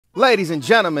Ladies and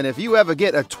gentlemen, if you ever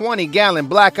get a 20-gallon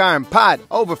black iron pot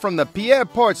over from the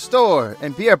Pierreport store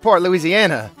in Pierreport,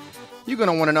 Louisiana, you're going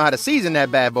to want to know how to season that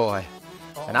bad boy.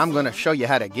 And I'm going to show you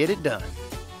how to get it done.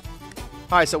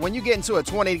 All right, so when you get into a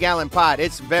 20-gallon pot,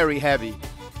 it's very heavy.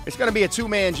 It's going to be a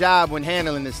two-man job when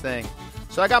handling this thing.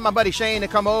 So I got my buddy Shane to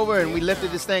come over, and we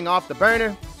lifted this thing off the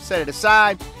burner, set it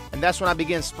aside, and that's when I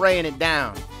began spraying it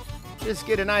down. Just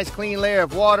get a nice clean layer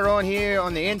of water on here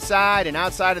on the inside and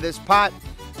outside of this pot.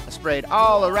 I sprayed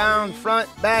all around, front,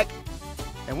 back,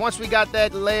 and once we got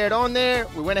that layered on there,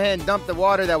 we went ahead and dumped the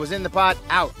water that was in the pot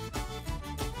out.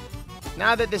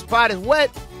 Now that this pot is wet,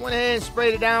 went ahead and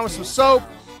sprayed it down with some soap,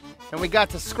 and we got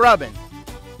to scrubbing.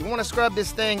 You want to scrub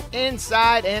this thing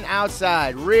inside and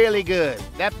outside, really good.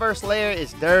 That first layer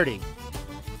is dirty.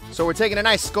 So we're taking a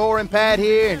nice scoring pad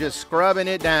here and just scrubbing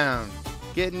it down,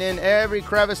 getting in every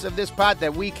crevice of this pot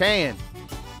that we can.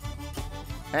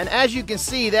 And as you can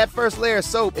see, that first layer of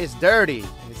soap is dirty.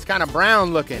 It's kind of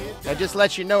brown looking. That just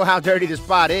lets you know how dirty this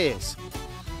pot is.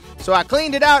 So I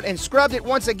cleaned it out and scrubbed it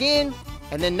once again.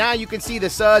 And then now you can see the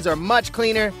suds are much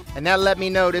cleaner. And that let me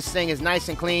know this thing is nice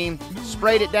and clean.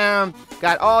 Sprayed it down,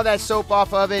 got all that soap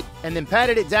off of it, and then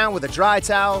patted it down with a dry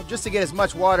towel just to get as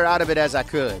much water out of it as I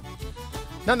could.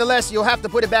 Nonetheless, you'll have to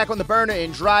put it back on the burner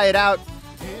and dry it out.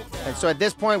 And so at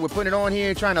this point, we're putting it on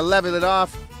here, trying to level it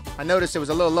off. I noticed it was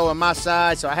a little low on my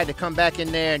side, so I had to come back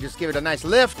in there and just give it a nice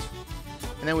lift,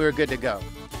 and then we were good to go.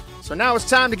 So now it's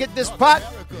time to get this pot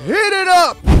heated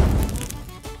up.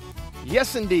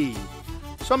 Yes, indeed.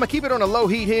 So I'm gonna keep it on a low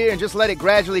heat here and just let it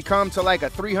gradually come to like a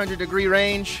 300-degree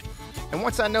range. And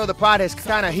once I know the pot has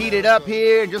kind of heated up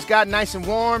here and just got nice and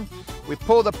warm, we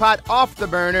pull the pot off the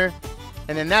burner,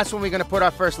 and then that's when we're gonna put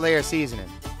our first layer of seasoning.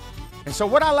 And so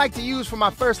what I like to use for my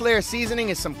first layer of seasoning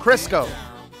is some Crisco.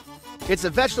 It's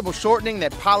a vegetable shortening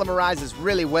that polymerizes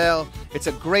really well. It's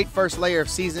a great first layer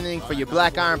of seasoning for your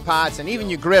black iron pots and even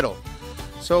your griddle.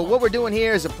 So what we're doing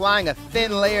here is applying a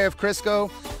thin layer of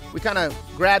Crisco. We kind of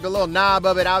grabbed a little knob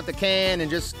of it out the can and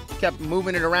just kept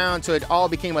moving it around until it all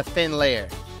became a thin layer.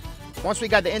 Once we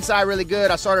got the inside really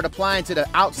good, I started applying to the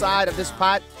outside of this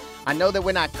pot. I know that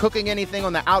we're not cooking anything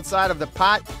on the outside of the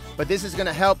pot, but this is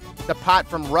gonna help the pot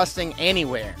from rusting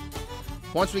anywhere.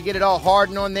 Once we get it all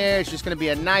hardened on there, it's just gonna be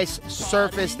a nice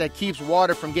surface that keeps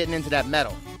water from getting into that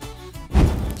metal.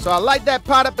 So I light that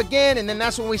pot up again, and then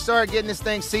that's when we start getting this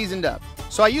thing seasoned up.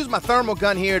 So I use my thermal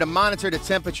gun here to monitor the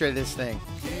temperature of this thing.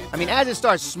 I mean, as it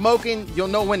starts smoking, you'll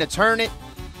know when to turn it.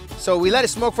 So we let it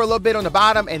smoke for a little bit on the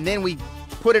bottom, and then we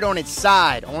put it on its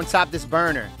side, on top of this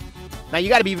burner. Now you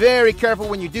gotta be very careful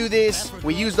when you do this.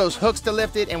 We use those hooks to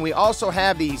lift it, and we also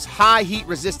have these high heat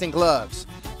resistant gloves.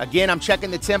 Again, I'm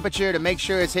checking the temperature to make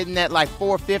sure it's hitting that like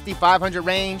 450, 500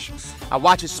 range. I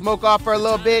watch it smoke off for a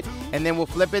little bit, and then we'll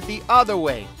flip it the other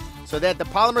way so that the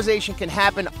polymerization can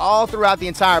happen all throughout the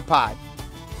entire pot.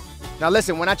 Now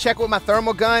listen, when I check with my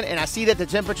thermal gun and I see that the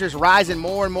temperature's rising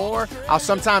more and more, I'll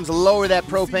sometimes lower that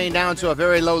propane down to a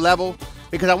very low level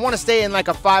because I want to stay in like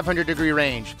a 500-degree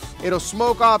range. It'll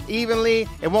smoke off evenly,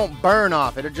 it won't burn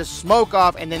off, it'll just smoke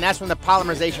off, and then that's when the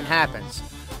polymerization happens.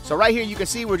 So right here you can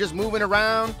see we're just moving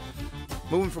around,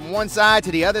 moving from one side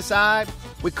to the other side.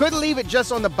 We couldn't leave it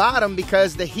just on the bottom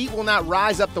because the heat will not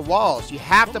rise up the walls. You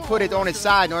have to put it on its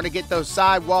side in order to get those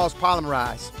side walls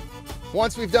polymerized.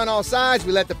 Once we've done all sides,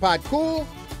 we let the pot cool,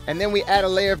 and then we add a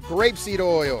layer of grapeseed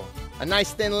oil. A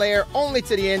nice thin layer only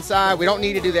to the inside. We don't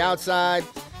need to do the outside.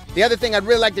 The other thing I'd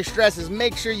really like to stress is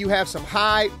make sure you have some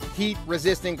high heat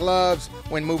resistant gloves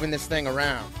when moving this thing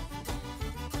around.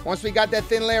 Once we got that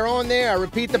thin layer on there, I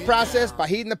repeat the process by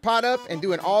heating the pot up and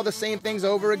doing all the same things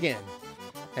over again.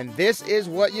 And this is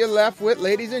what you're left with,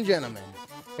 ladies and gentlemen.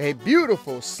 A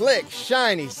beautiful, slick,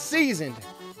 shiny, seasoned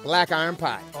black iron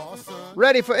pot. Awesome.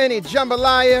 Ready for any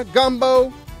jambalaya,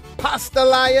 gumbo,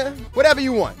 pastalaya, whatever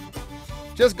you want.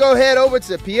 Just go head over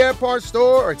to Pierreport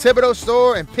store or Thibodeau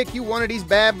store and pick you one of these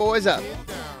bad boys up.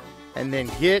 And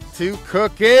then get to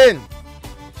cooking.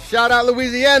 Shout out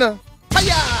Louisiana.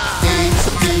 Hiya!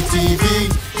 TV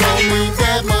don't mean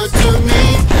that much to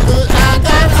me.